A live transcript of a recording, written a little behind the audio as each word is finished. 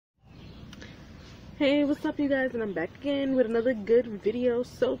Hey, what's up you guys, and I'm back again with another good video.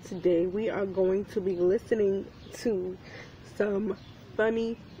 So today we are going to be listening to some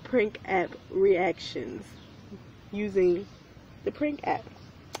funny prank app reactions using the prank app.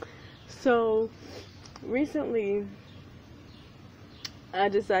 So recently I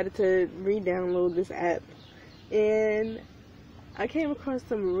decided to re-download this app and I came across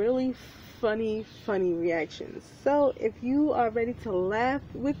some really funny reactions. So if you are ready to laugh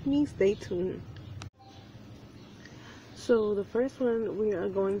with me, stay tuned. So the first one we are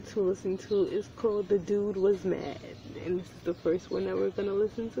going to listen to is called The Dude Was Mad, and this is the first one that we're going to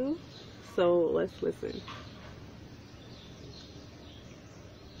listen to, so let's listen.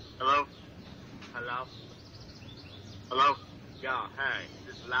 Hello? Hello? Hello? Y'all, hey,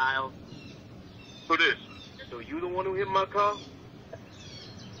 this is Lyle. Who this? So you the one who hit my car?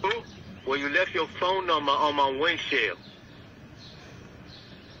 Who? Well, you left your phone number on my windshield.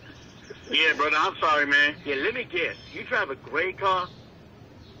 Yeah, brother, I'm sorry, man. Yeah, let me guess. You drive a gray car?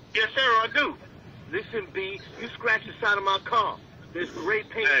 Yes, sir, I do. Listen, B, you scratched the side of my car. There's gray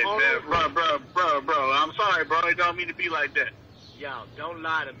paint all over it. Bro. I'm sorry, bro. It don't mean to be like that. Yo, don't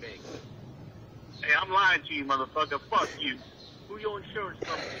lie to me. Hey, I'm lying to you, motherfucker. Fuck you. Who your insurance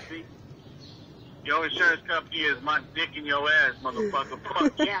company, B? Your insurance company is my dick in your ass, motherfucker.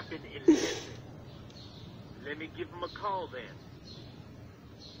 Fuck yapping and listen. Let me give him a call then.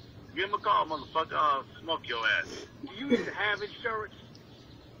 Give him a call, motherfucker. I'll smoke your ass. Do you even have insurance?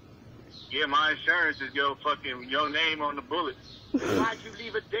 Yeah, my insurance is your name on the bullet. Why'd you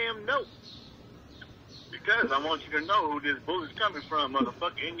leave a damn note? Because I want you to know who this bullet's coming from,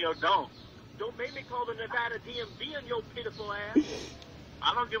 motherfucker, in your dome. Don't make me call the Nevada DMV on your pitiful ass.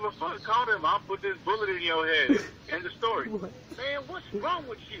 I don't give a fuck. Call them. I'll put this bullet in your head. End of story. Man, what's wrong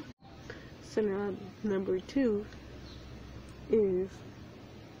with you? So now number 2 is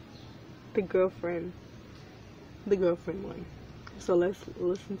the girlfriend one. So let's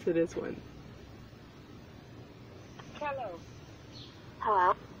listen to this one. Hello.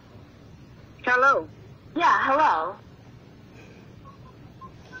 Hello? Hello. Yeah, hello.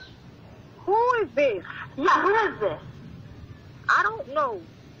 Who is this? Yeah, who is this? I don't know.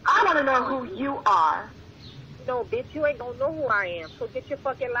 I want to know who you are. No, bitch, you ain't gonna know who I am. So get your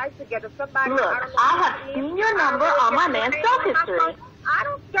fucking life together. Somebody, Look, I have seen your number on my man's cell history. I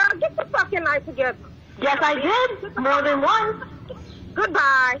don't, girl, get your fucking life together. Yes, I did. More than once.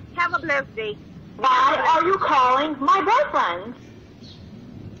 Goodbye. Have a blessed day. Why are you calling my boyfriend?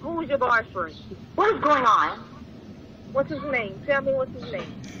 Who's your boyfriend? What is going on? What's his name? Tell me what's his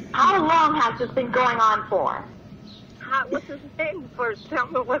name. How long has this been going on for? What's his name first? Tell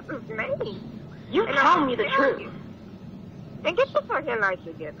me what's his name. You tell me the truth. And get your fucking life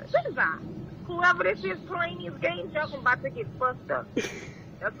together. Goodbye. Whoever this is playing these games, y'all about to get fucked up.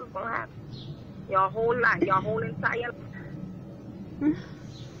 That's what's gonna happen. Your whole life, your whole entire life.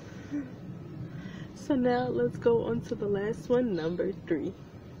 So now let's go on to the last one, number 3.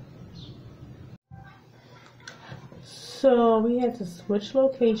 So we had to switch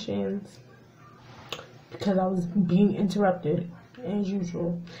locations because I was being interrupted as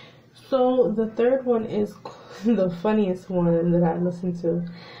usual. So the third one is the funniest one that I listened to.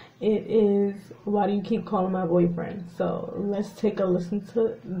 It is, why do you keep calling my boyfriend? So let's take a listen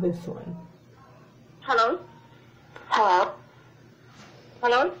to this one. Hello? Hello?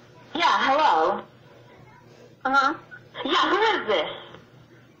 Hello? Yeah, hello. Uh-huh. Yeah, who is this?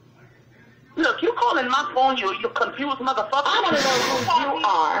 Look, you calling my phone, you confused motherfucker. I want to know who you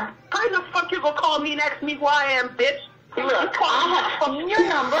are. How the fuck you gonna call me and ask me who I am, bitch? Look, I have seen your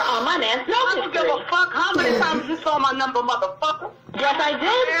number on my man's cell I don't give history. a fuck how many times you saw my number, motherfucker. Yes, I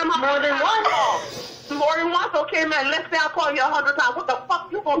did. More than once. More than once? Okay, man, let's say I call you 100 times. What the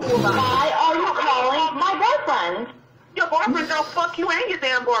fuck you gonna do about it? Why are you calling my boyfriend? Your boyfriend don't fuck you and your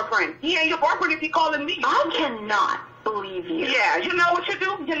damn boyfriend. He ain't your boyfriend if he calling me. I cannot believe you. Yeah, you know what you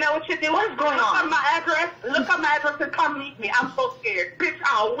do? You know what you do? What is going Look on? up my address. Look up my address and come meet me. I'm so scared. Bitch,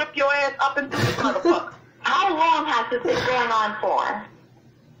 I'll whip your ass up and do this motherfucker. How long has this been going on for?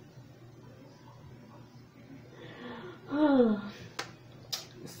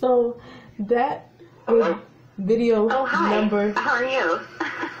 So that was video number How are you?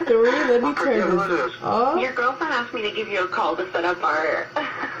 3. Let me turn this off. Your girlfriend asked me to give you a call to set up our...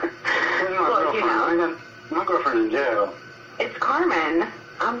 well, you know. My girlfriend in jail. It's Carmen.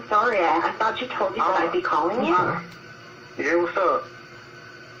 I'm sorry. I thought you told you that I'd be calling you. Yeah, what's up?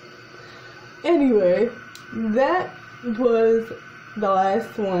 Anyway, that was the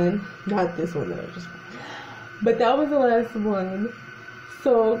last one. Not this one that I just... But that was the last one.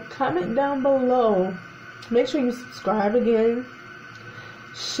 So comment down below. Make sure you subscribe again.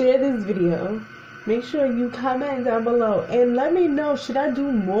 Share this video. make sure you comment down below and let me know, should I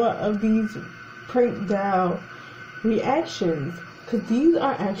do more of these prank doll reactions? Because these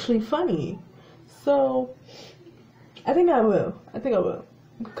are actually funny. So, I think I will.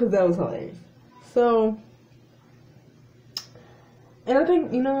 Because that was hilarious. So, and I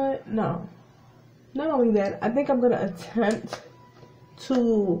think, you know what? No. Not only that, I think I'm going to attempt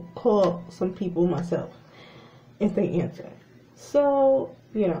to call some people myself if they answer. So,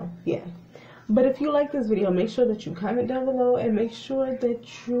 you know, yeah. But if you like this video, make sure that you comment down below and make sure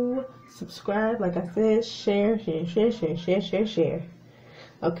that you subscribe. Like I said, share.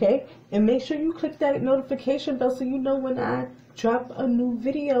 Okay? And make sure you click that notification bell so you know when I drop a new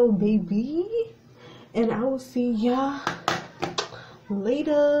video, baby. And I will see y'all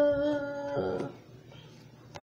later.